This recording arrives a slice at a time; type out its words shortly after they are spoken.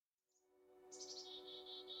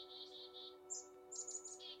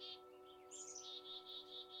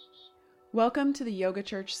Welcome to the Yoga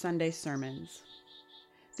Church Sunday Sermons.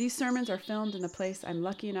 These sermons are filmed in the place I'm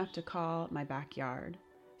lucky enough to call my backyard,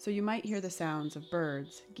 so you might hear the sounds of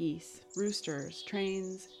birds, geese, roosters,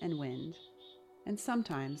 trains, and wind, and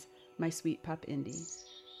sometimes my sweet pup Indy.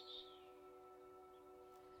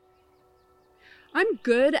 I'm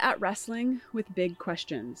good at wrestling with big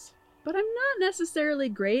questions, but I'm not necessarily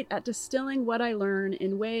great at distilling what I learn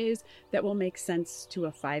in ways that will make sense to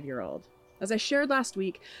a 5-year-old. As I shared last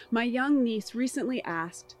week, my young niece recently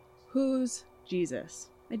asked, "Who's Jesus?"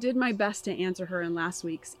 I did my best to answer her in last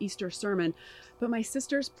week's Easter sermon, but my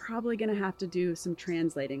sister's probably going to have to do some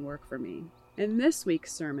translating work for me. And this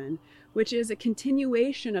week's sermon, which is a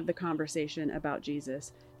continuation of the conversation about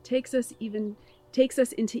Jesus, takes us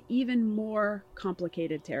into even more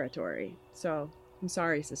complicated territory. So I'm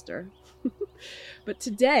sorry, sister. But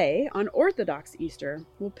today, on Orthodox Easter,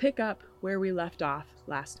 we'll pick up where we left off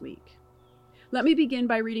last week. Let me begin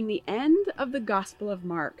by reading the end of the Gospel of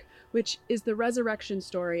Mark, which is the resurrection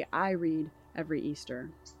story I read every Easter.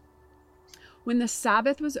 When the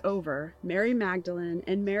Sabbath was over, Mary Magdalene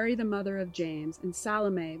and Mary the mother of James and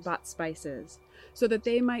Salome bought spices, so that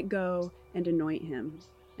they might go and anoint him.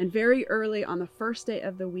 And very early on the first day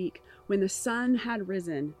of the week, when the sun had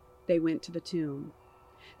risen, they went to the tomb.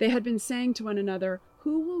 They had been saying to one another,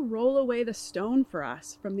 "Who will roll away the stone for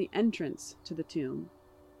us from the entrance to the tomb?"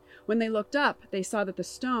 When they looked up, they saw that the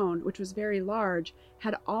stone, which was very large,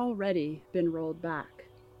 had already been rolled back.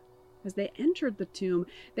 As they entered the tomb,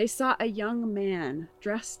 they saw a young man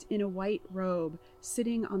dressed in a white robe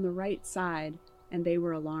sitting on the right side, and they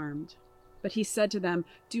were alarmed. But he said to them,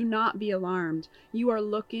 "Do not be alarmed. You are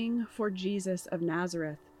looking for Jesus of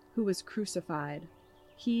Nazareth, who was crucified.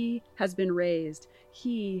 He has been raised.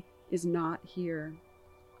 He is not here.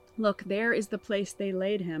 Look, there is the place they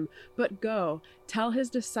laid him. But go, tell his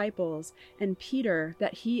disciples and Peter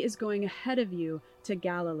that he is going ahead of you to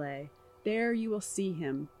Galilee. There you will see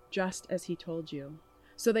him, just as he told you."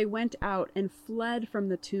 So they went out and fled from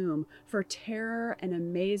the tomb, for terror and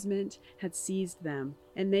amazement had seized them,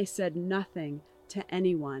 and they said nothing to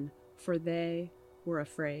anyone, for they were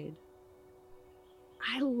afraid.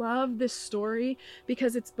 I love this story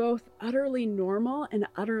because it's both utterly normal and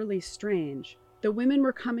utterly strange. The women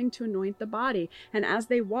were coming to anoint the body, and as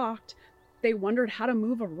they walked, they wondered how to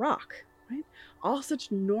move a rock, right? All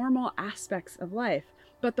such normal aspects of life.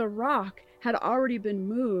 But the rock had already been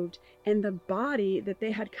moved, and the body that they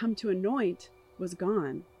had come to anoint was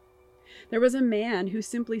gone. There was a man who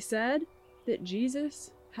simply said that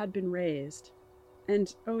Jesus had been raised.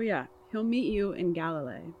 And, oh yeah, he'll meet you in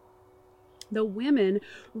Galilee. The women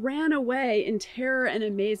ran away in terror and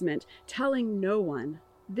amazement, telling no one.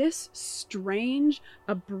 This strange,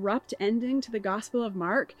 abrupt ending to the Gospel of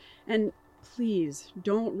Mark, and please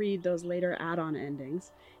don't read those later add-on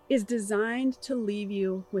endings, is designed to leave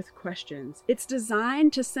you with questions. It's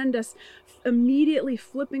designed to send us immediately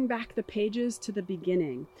flipping back the pages to the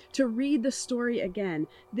beginning, to read the story again,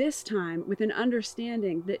 this time with an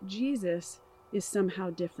understanding that Jesus is somehow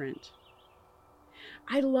different.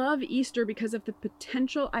 I love Easter because of the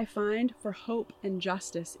potential I find for hope and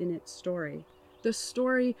justice in its story. The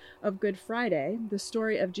story of Good Friday, the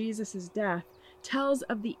story of Jesus' death, tells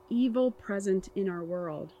of the evil present in our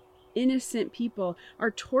world. Innocent people are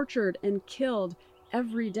tortured and killed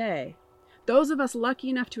every day. Those of us lucky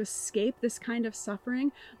enough to escape this kind of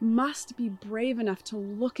suffering must be brave enough to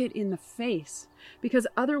look it in the face, because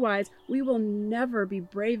otherwise we will never be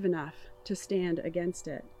brave enough to stand against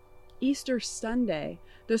it. Easter Sunday,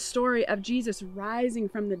 the story of Jesus rising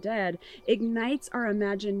from the dead, ignites our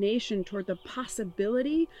imagination toward the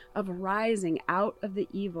possibility of rising out of the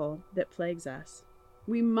evil that plagues us.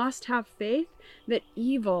 We must have faith that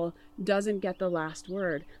evil doesn't get the last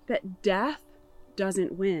word, that death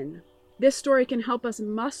doesn't win. This story can help us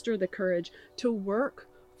muster the courage to work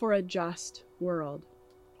for a just world.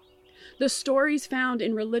 The stories found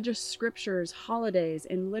in religious scriptures, holidays,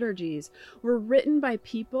 and liturgies were written by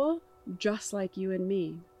people just like you and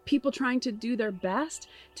me. People trying to do their best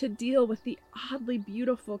to deal with the oddly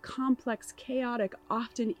beautiful, complex, chaotic,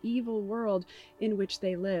 often evil world in which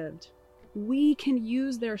they lived. We can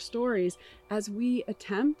use their stories as we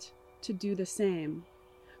attempt to do the same.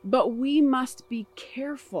 But we must be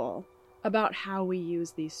careful about how we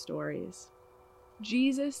use these stories.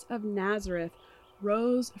 Jesus of Nazareth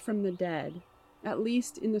rose from the dead, at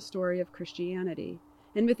least in the story of Christianity.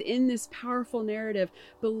 And within this powerful narrative,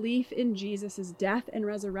 belief in Jesus' death and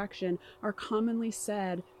resurrection are commonly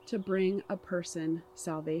said to bring a person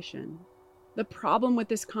salvation. The problem with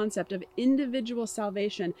this concept of individual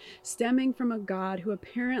salvation stemming from a God who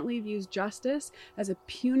apparently views justice as a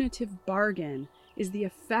punitive bargain is the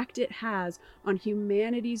effect it has on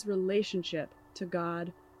humanity's relationship to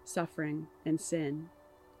God, suffering, and sin.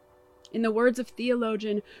 In the words of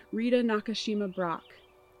theologian Rita Nakashima Brock,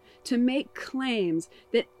 to make claims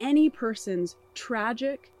that any person's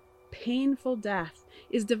tragic, painful death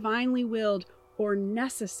is divinely willed or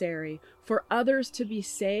necessary for others to be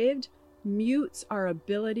saved mutes our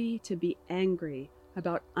ability to be angry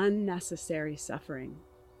about unnecessary suffering.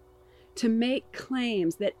 To make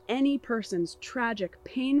claims that any person's tragic,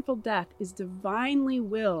 painful death is divinely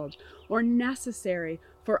willed or necessary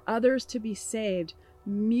for others to be saved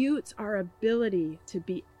mutes our ability to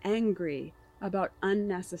be angry about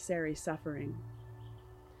unnecessary suffering.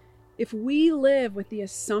 If we live with the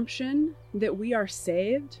assumption that we are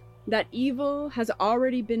saved, that evil has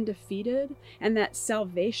already been defeated, and that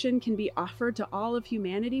salvation can be offered to all of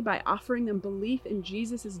humanity by offering them belief in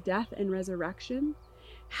Jesus' death and resurrection,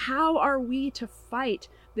 how are we to fight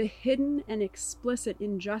the hidden and explicit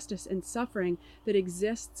injustice and suffering that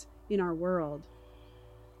exists in our world?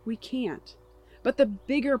 We can't. But the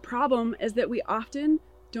bigger problem is that we often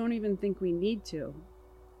don't even think we need to.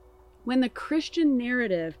 When the Christian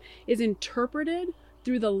narrative is interpreted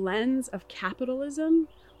through the lens of capitalism,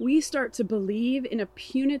 we start to believe in a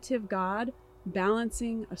punitive God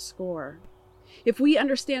balancing a score. If we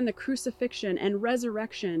understand the crucifixion and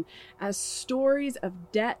resurrection as stories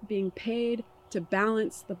of debt being paid to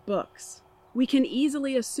balance the books, we can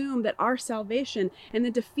easily assume that our salvation and the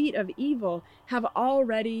defeat of evil have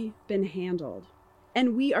already been handled.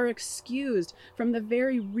 And we are excused from the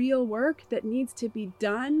very real work that needs to be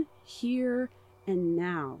done here and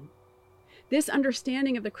now. This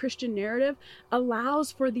understanding of the Christian narrative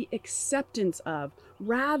allows for the acceptance of,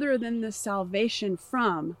 rather than the salvation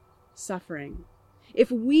from, suffering.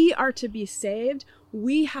 If we are to be saved,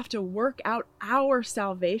 we have to work out our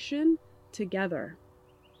salvation together.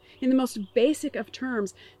 In the most basic of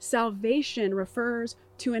terms, salvation refers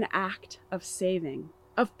to an act of saving,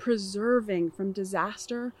 of preserving from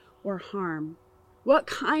disaster or harm. What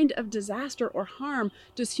kind of disaster or harm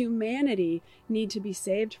does humanity need to be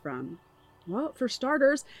saved from? Well, for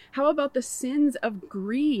starters, how about the sins of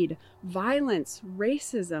greed, violence,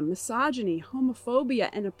 racism, misogyny, homophobia,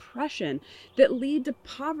 and oppression that lead to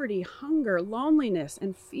poverty, hunger, loneliness,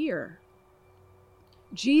 and fear?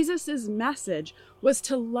 Jesus' message was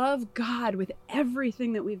to love God with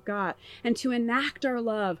everything that we've got and to enact our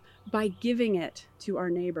love by giving it to our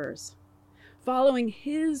neighbors. Following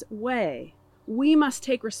his way, we must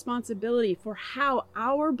take responsibility for how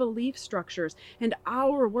our belief structures and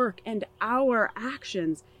our work and our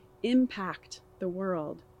actions impact the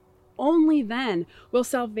world. Only then will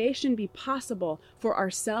salvation be possible for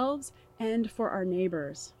ourselves and for our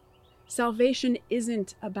neighbors. Salvation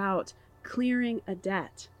isn't about clearing a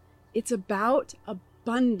debt. It's about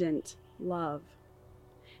abundant love.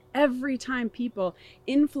 Every time people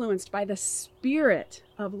influenced by the spirit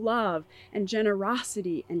of love and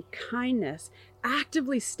generosity and kindness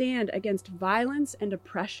actively stand against violence and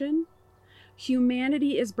oppression,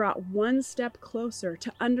 humanity is brought one step closer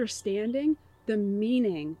to understanding the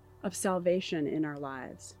meaning of salvation in our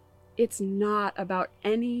lives. It's not about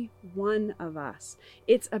any one of us.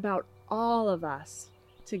 It's about all of us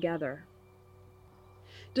together.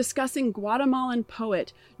 Discussing Guatemalan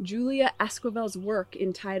poet Julia Esquivel's work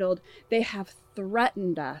entitled "They Have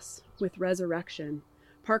Threatened Us with Resurrection,"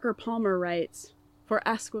 Parker Palmer writes, "For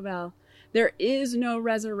Esquivel, there is no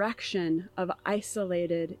resurrection of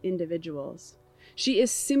isolated individuals. She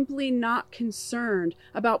is simply not concerned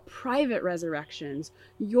about private resurrections,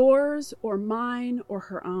 yours or mine or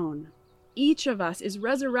her own. Each of us is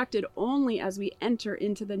resurrected only as we enter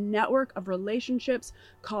into the network of relationships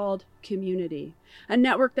called community, a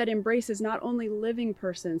network that embraces not only living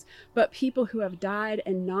persons, but people who have died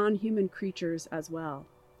and non-human creatures as well.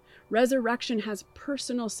 Resurrection has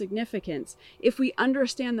personal significance if we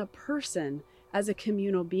understand the person as a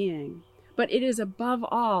communal being, but it is above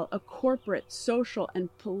all a corporate, social,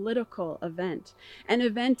 and political event, an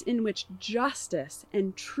event in which justice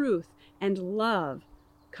and truth and love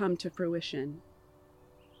come to fruition."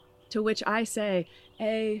 To which I say,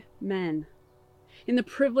 amen. In the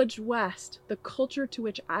privileged West, the culture to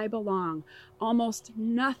which I belong, almost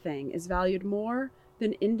nothing is valued more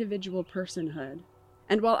than individual personhood.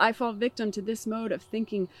 And while I fall victim to this mode of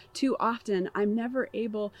thinking too often, I'm never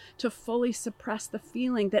able to fully suppress the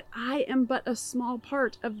feeling that I am but a small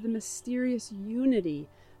part of the mysterious unity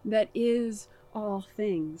that is all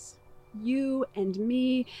things. You and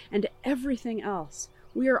me and everything else.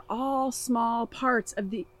 We are all small parts of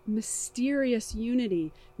the mysterious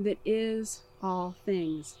unity that is all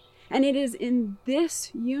things. And it is in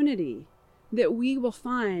this unity that we will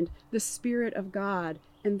find the Spirit of God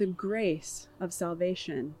and the grace of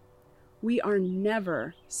salvation. We are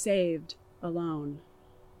never saved alone.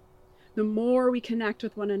 The more we connect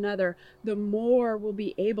with one another, the more we'll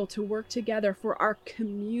be able to work together for our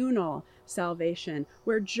communal salvation,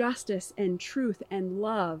 where justice and truth and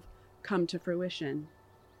love come to fruition.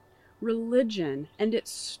 Religion and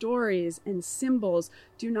its stories and symbols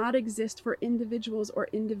do not exist for individuals or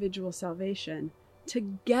individual salvation.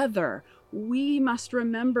 Together, we must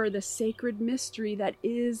remember the sacred mystery that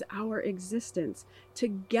is our existence.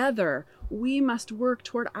 Together, we must work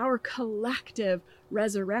toward our collective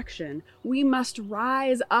resurrection. We must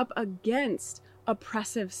rise up against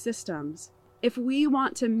oppressive systems. If we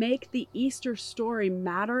want to make the Easter story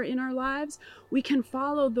matter in our lives, we can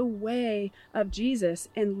follow the way of Jesus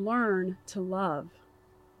and learn to love.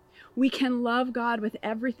 We can love God with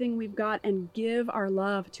everything we've got and give our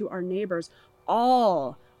love to our neighbors,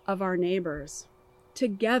 all of our neighbors.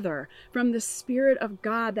 Together, from the Spirit of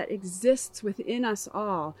God that exists within us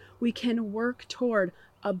all, we can work toward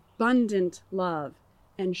abundant love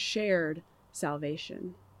and shared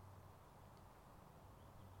salvation.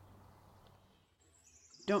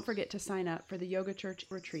 Don't forget to sign up for the Yoga Church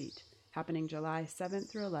Retreat happening July 7th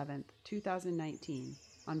through 11th, 2019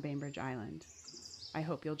 on Bainbridge Island. I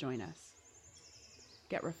hope you'll join us.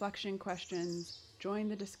 Get reflection questions, join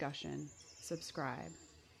the discussion, subscribe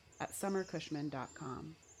at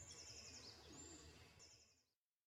summercushman.com.